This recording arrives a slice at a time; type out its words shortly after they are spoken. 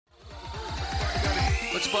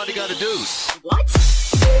What's a body gotta do? What?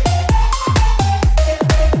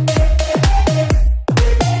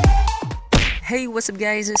 Hey, what's up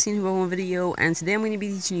guys, it's Cinou with one video, and today I'm going to be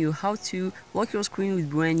teaching you how to lock your screen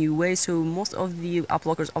with brand new ways. So most of the app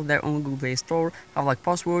lockers of their own Google Play Store have like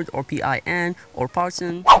password or PIN or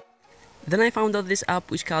pattern. Then I found out this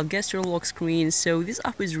app which called Gesture Lock Screen. So this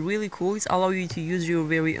app is really cool. It allows you to use your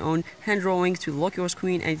very own hand drawing to lock your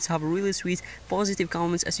screen, and it's have really sweet positive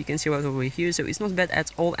comments as you can see right over here. So it's not bad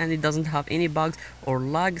at all, and it doesn't have any bugs or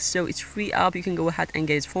lag. So it's free app. You can go ahead and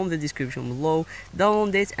get it from the description below.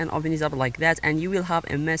 Download it and open it up like that, and you will have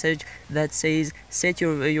a message that says set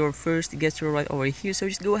your first gesture right over here. So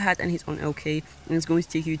just go ahead and hit on OK, and it's going to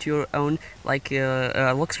take you to your own like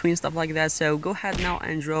lock screen stuff like that. So go ahead now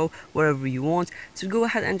and draw wherever you want. So go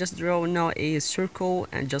ahead and just draw now a circle,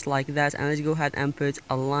 and just like that, and let's go ahead and put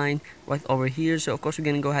a line right over here. So of course we're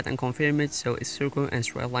gonna go ahead and confirm it, so it's circle and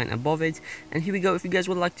straight line above it. And here we go. If you guys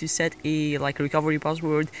would like to set a like recovery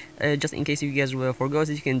password, just in case you guys forgot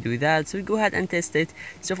it, you can do that. So go ahead and test it.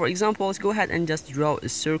 So for example, let's go ahead and just draw a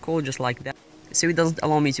circle just like that. So it doesn't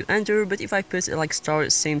allow me to enter, but if I put like star,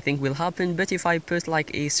 same thing will happen. But if I put like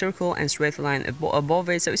a circle and straight line above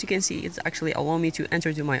it, so as you can see, it's actually allow me to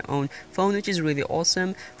enter to my own phone, which is really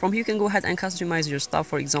awesome. From here you can go ahead and customize your stuff.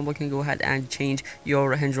 For example, you can go ahead and change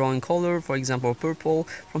your hand drawing color, for example purple.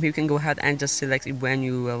 From here you can go ahead and just select a brand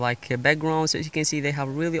new background. So as you can see, they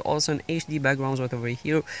have really awesome HD backgrounds right over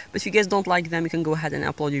here. But if you guys don't like them, you can go ahead and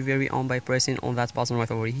upload your very own by pressing on that button right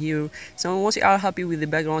over here. So once you are happy with the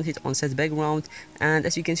background, hit on set background, and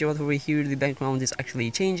as you can see right over here, the background is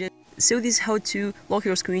actually changed. So this is how to lock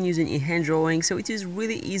your screen using a hand drawing. So it is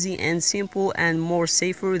really easy and simple, and more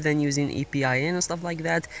safer than using a PIN and stuff like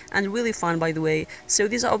that, and really fun by the way. So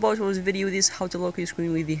this is about this video. This is how to lock your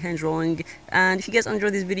screen with the hand drawing. And if you guys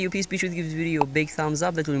enjoyed this video, please be sure to give this video a big thumbs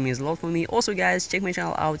up. That really means a lot for me. Also guys, check my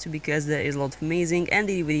channel out because there is a lot of amazing and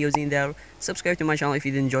daily videos in there. Subscribe to my channel if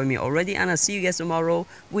you didn't join me already, and I'll see you guys tomorrow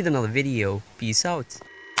with another video. Peace out.